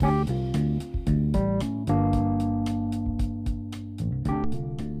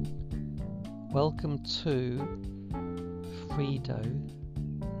Welcome to Fredo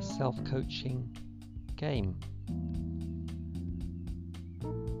Self-Coaching Game.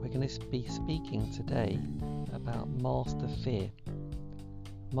 We're going to be speaking today about Master Fear.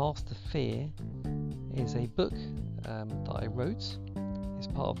 Master Fear is a book that I wrote. It's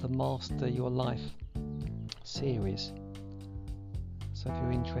part of the Master Your Life series. So if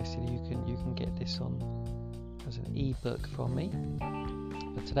you're interested, you can get this on as an ebook from me.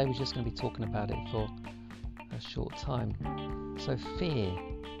 But today we're just going to be talking about it for a short time. So fear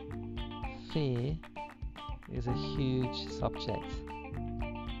is a huge subject.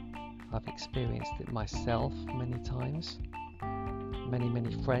 I've experienced it myself many times.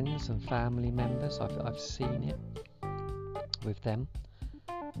 Many friends and family members, I've seen it with them.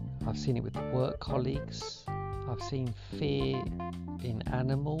 I've seen it with work colleagues. I've seen fear in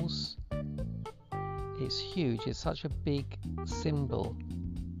animals. It's huge. It's such a big symbol.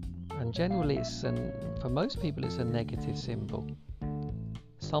 And generally for most people it's a negative symbol.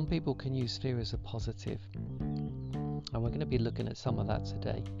 Some people can use fear as a positive. And we're going to be looking at some of that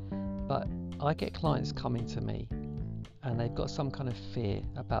today. But I get clients coming to me and they've got some kind of fear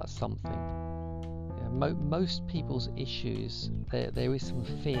about something. Most people's issues, there is some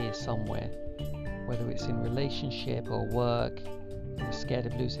fear somewhere, whether it's in relationship or work. They're scared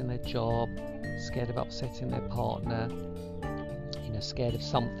of losing their job, scared of upsetting their partner, scared of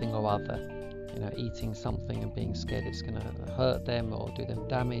something or other, eating something and being scared it's going to hurt them or do them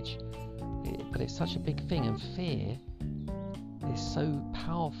damage. But it's such a big thing, and fear is so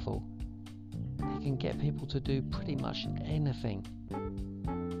powerful. It can get people to do pretty much anything.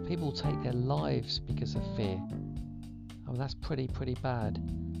 People take their lives because of fear. I mean, that's pretty bad.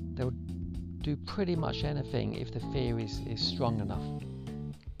 They'll do pretty much anything if the fear is strong enough.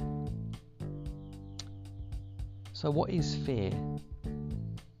 So what is fear?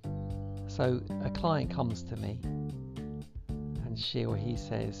 So a client comes to me and she or he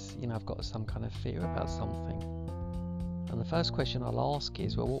says, I've got some kind of fear about something. And the first question I'll ask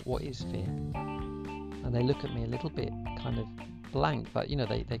is, well, what is fear? And they look at me a little bit kind of blank, but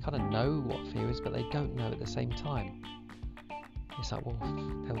they kind of know what fear is, but they don't know at the same time. It's like, well,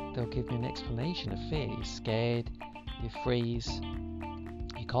 they'll give me an explanation of fear. You're scared, you freeze,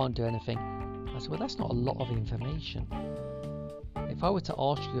 you can't do anything. I said, well, that's not a lot of information. If I were to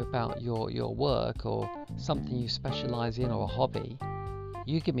ask you about your work or something you specialize in or a hobby,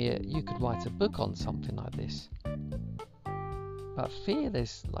 you could write a book on something like this. But fear, it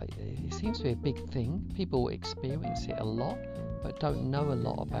seems to be a big thing. People experience it a lot, but don't know a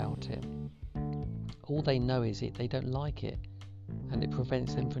lot about it. All they know is they don't like it, and it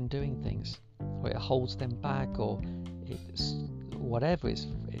prevents them from doing things, or it holds them back, or it's whatever.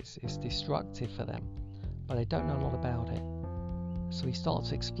 It's destructive for them, but they don't know a lot about it. So we start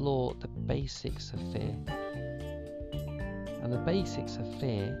to explore the basics of fear. And the basics of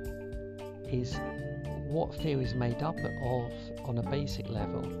fear is what fear is made up of on a basic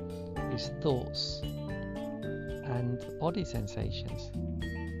level is thoughts and body sensations.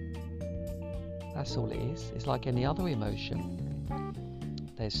 That's all it is. It's like any other emotion.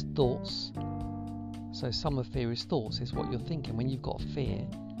 There's thoughts. So some of fear is thoughts. It's what you're thinking. When you've got fear,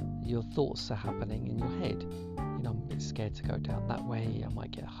 your thoughts are happening in your head. I'm a bit scared to go down that way, I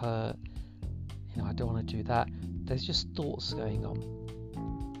might get hurt, I don't want to do that. There's just thoughts going on.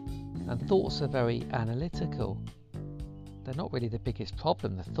 And thoughts are very analytical. They're not really the biggest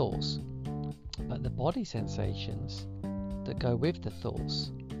problem, the thoughts, but the body sensations that go with the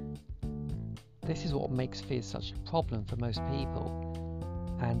thoughts. This is what makes fear such a problem for most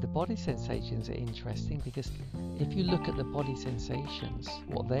people. And the body sensations are interesting because if you look at the body sensations,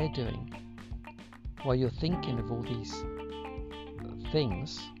 what they're doing, while you're thinking of all these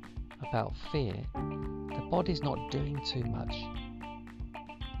things about fear, the body's not doing too much.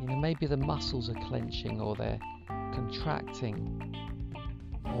 Maybe the muscles are clenching or they're contracting.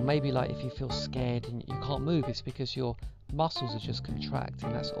 Or maybe like if you feel scared and you can't move, it's because your muscles are just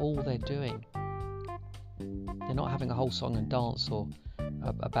contracting. That's all they're doing. They're not having a whole song and dance or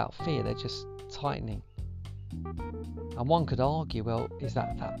about fear, they're just tightening. And one could argue, well, is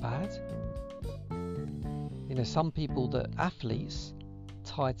that bad? Some people, athletes,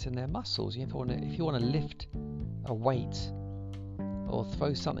 tighten their muscles. If you want to lift a weight or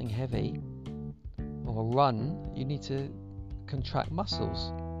throw something heavy or run, you need to contract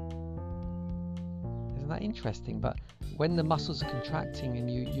muscles. Isn't that interesting? But when the muscles are contracting and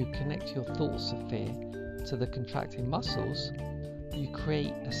you connect your thoughts of fear to the contracting muscles, you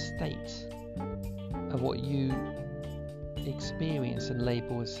create a state of what you experience and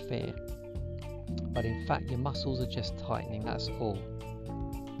label as fear. But in fact your muscles are just tightening, that's all.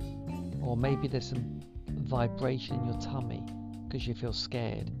 Or maybe there's some vibration in your tummy because you feel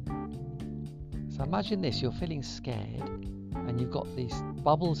scared. So imagine this, you're feeling scared and you've got these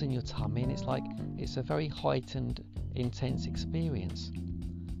bubbles in your tummy, and it's like it's a very heightened, intense experience.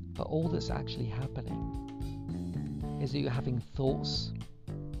 But all that's actually happening is that you're having thoughts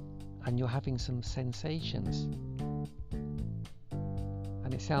and you're having some sensations.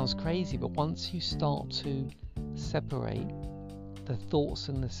 And it sounds crazy, but once you start to separate the thoughts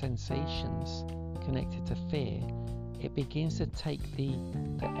and the sensations connected to fear, it begins to take the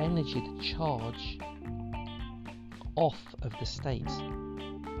energy, the charge off of the state,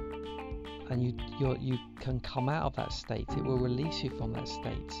 and you can come out of that state. It will release you from that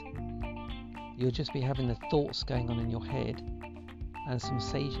state. You'll just be having the thoughts going on in your head and some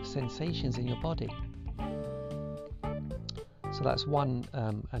sensations in your body. So that's one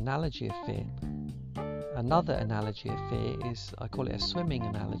analogy of fear. Another analogy of fear is, I call it a swimming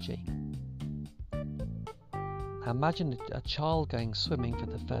analogy. Now imagine a child going swimming for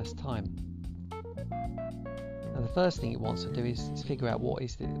the first time. And the first thing it wants to do is figure out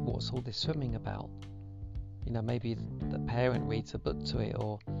what's all this swimming about. You know, maybe the parent reads a book to it,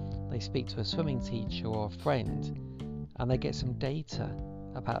 or they speak to a swimming teacher or a friend, and they get some data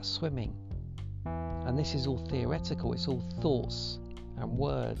about swimming. And this is all theoretical, it's all thoughts and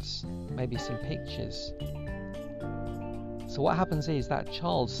words, maybe some pictures. So what happens is that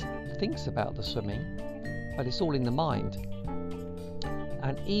child thinks about the swimming, but it's all in the mind.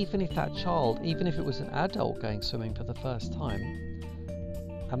 And even if that child, even if it was an adult going swimming for the first time,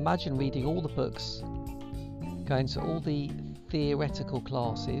 imagine reading all the books, going to all the theoretical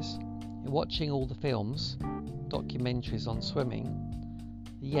classes, watching all the films, documentaries on swimming,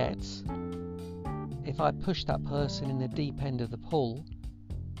 yet if I push that person in the deep end of the pool,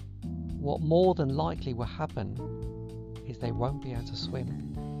 what more than likely will happen is they won't be able to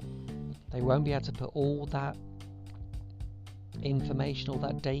swim. They won't be able to put all that information, all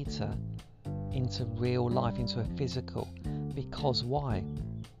that data into real life, into a physical. Because why?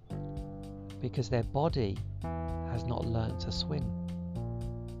 Because their body has not learnt to swim.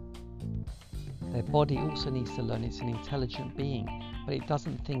 Their body also needs to learn. It's an intelligent being, but it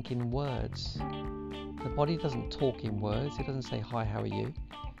doesn't think in words. The body doesn't talk in words. It doesn't say, "Hi, how are you?"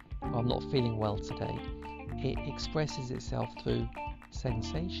 Or, "I'm not feeling well today." It expresses itself through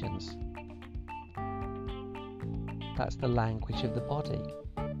sensations. That's the language of the body.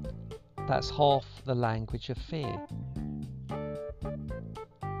 That's half the language of fear.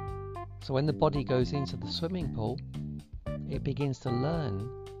 So when the body goes into the swimming pool, it begins to learn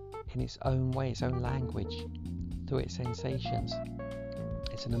in its own way, its own language, through its sensations.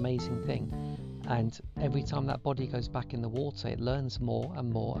 It's an amazing thing. And every time that body goes back in the water, it learns more and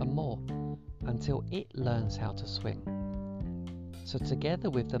more and more until it learns how to swim. So together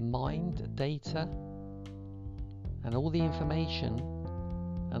with the mind data and all the information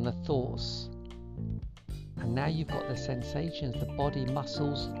and the thoughts, and now you've got the sensations, the body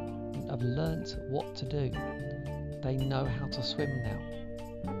muscles have learnt what to do. They know how to swim now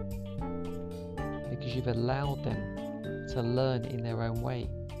because you've allowed them to learn in their own way.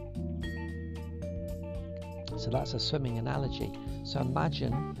 So that's a swimming analogy. So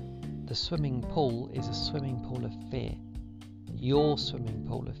imagine the swimming pool is a swimming pool of fear. Your swimming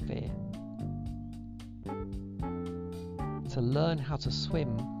pool of fear. To learn how to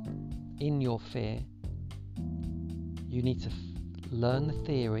swim in your fear, you need to learn the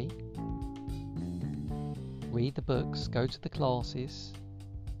theory, read the books, go to the classes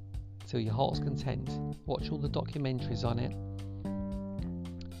till your heart's content, watch all the documentaries on it,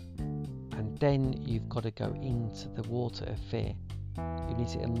 and then you've got to go into the water of fear. You need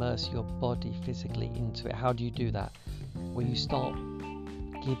to immerse your body physically into it. How do you do that? Well, you start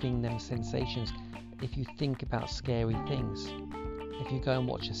giving them sensations. If you think about scary things, if you go and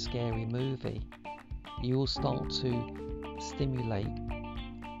watch a scary movie, you will start to stimulate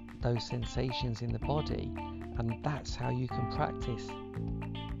those sensations in the body, and that's how you can practice.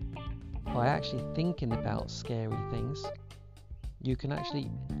 By actually thinking about scary things, you can actually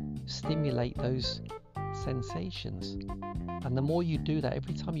stimulate those sensations. And the more you do that,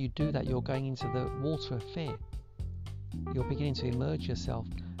 every time you do that, you're going into the water of fear. You're beginning to immerse yourself.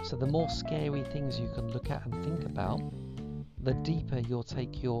 So the more scary things you can look at and think about, the deeper you'll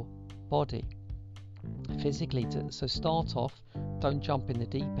take your body physically. So start off, don't jump in the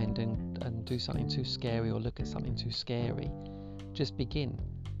deep end and do something too scary or look at something too scary. Just begin.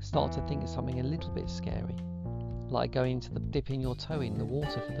 Start to think of something a little bit scary, like going to dipping your toe in the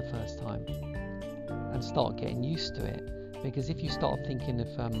water for the first time, and start getting used to it. Because if you start thinking of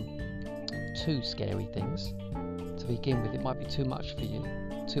too scary things, to begin with. It might be too much for you,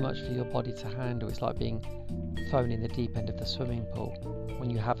 too much for your body to handle. It's like being thrown in the deep end of the swimming pool when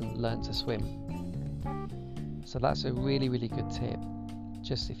you haven't learned to swim. So that's a really, really good tip.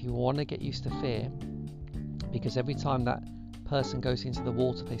 Just if you want to get used to fear, because every time that person goes into the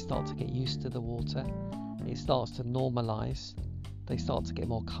water, they start to get used to the water. It starts to normalize. They start to get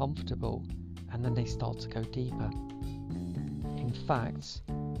more comfortable, and then they start to go deeper. In fact,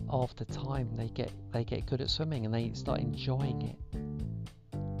 after time, they get good at swimming and they start enjoying it.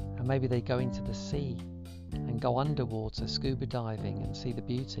 And maybe they go into the sea and go underwater, scuba diving, and see the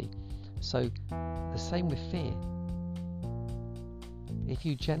beauty. So the same with fear. If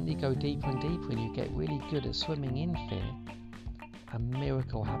you gently go deeper and deeper and you get really good at swimming in fear, a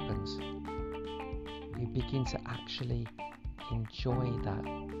miracle happens. You begin to actually enjoy that.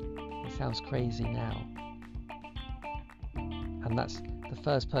 It sounds crazy now. And that's the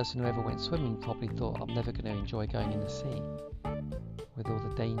first person who ever went swimming probably thought, I'm never going to enjoy going in the sea with all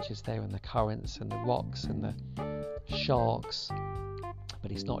the dangers there and the currents and the rocks and the sharks.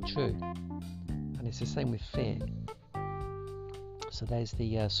 But it's not true. And it's the same with fear. So there's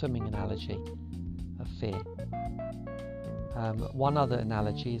the swimming analogy of fear. One other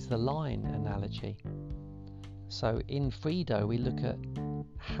analogy is the line analogy. So in Fredo, we look at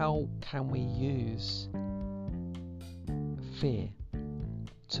how can we use fear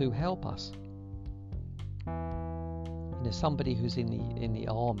to help us. You know, somebody who's in the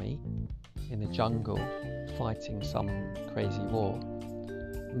army, in the jungle, fighting some crazy war,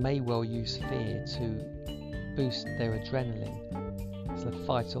 may well use fear to boost their adrenaline. It's the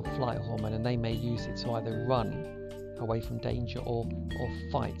fight or flight hormone, and they may use it to either run away from danger or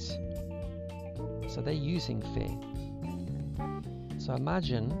fight. So they're using fear. So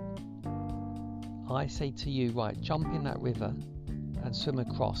imagine I say to you, right, jump in that river and swim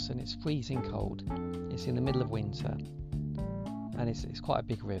across, and it's freezing cold. It's in the middle of winter, and it's quite a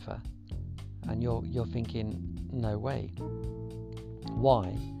big river, and you're thinking, no way.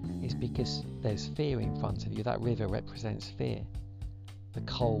 Why? It's because there's fear in front of you. That river represents fear. The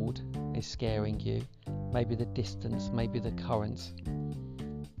cold is scaring you. Maybe the distance, maybe the current.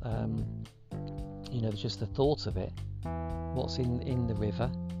 Just the thought of it. What's in the river?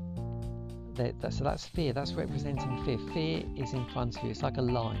 So that's fear. That's representing fear. Fear is in front of you. It's like a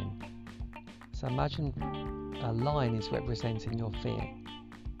line. So imagine a line is representing your fear,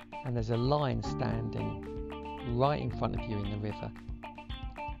 and there's a line standing right in front of you in the river.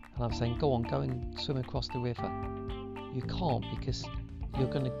 And I'm saying, go and swim across the river. You can't, because you're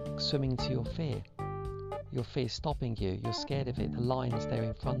going to swim into your fear. Your fear is stopping you. You're scared of it. The line is there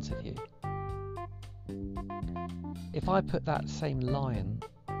in front of you. If I put that same line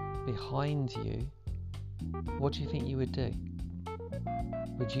behind you, what do you think you would do?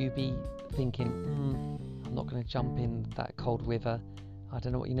 Would you be thinking, I'm not going to jump in that cold river? I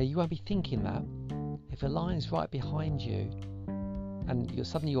don't know what, you won't be thinking that. If a line's right behind you and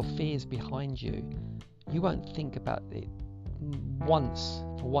suddenly your fear is behind you, you won't think about it once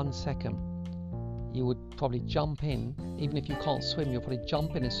for 1 second. You would probably jump in. Even if you can't swim, you'll probably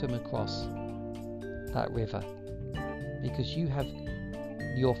jump in and swim across that river, because you have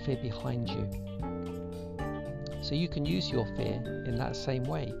your fear behind you. So you can use your fear in that same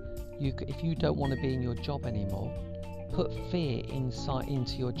way. If you don't want to be in your job anymore, put fear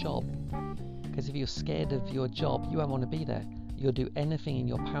into your job. Because if you're scared of your job, you won't want to be there. You'll do anything in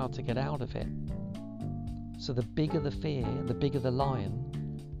your power to get out of it. So the bigger the fear, the bigger the lion,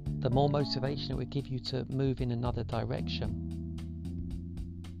 the more motivation it would give you to move in another direction.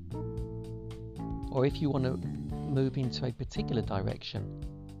 Or if you want to move into a particular direction,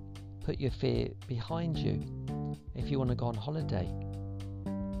 put your fear behind you. If you want to go on holiday,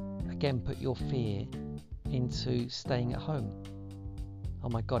 again, put your fear into staying at home. Oh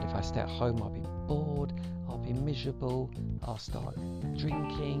my God, if I stay at home, I'll be bored, I'll be miserable, I'll start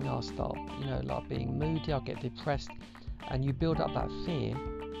drinking, I'll start, like being moody, I'll get depressed. And you build up that fear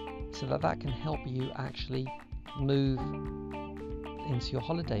so that can help you actually move into your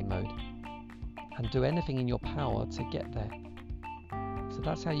holiday mode and do anything in your power to get there. So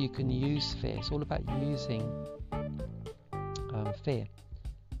that's how you can use fear. It's all about using fear.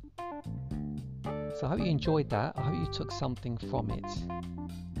 So I hope you enjoyed that. I hope you took something from it.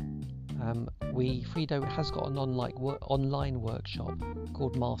 Fredo has got an online workshop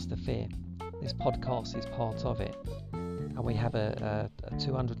called Master Fear. This podcast is part of it. And we have a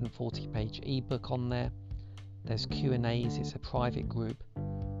 240-page ebook on there. There's Q&As. It's a private group.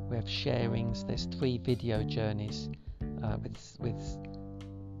 We have sharings. There's 3 video journeys with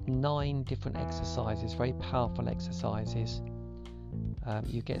 9 different exercises, very powerful exercises.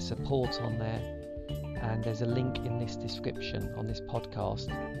 You get support on there. and there's a link in this description on this podcast.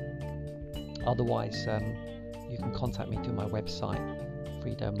 Otherwise, you can contact me through my website,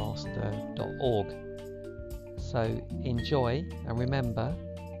 freedommaster.org. So enjoy, and remember,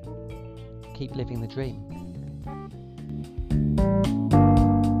 keep living the dream.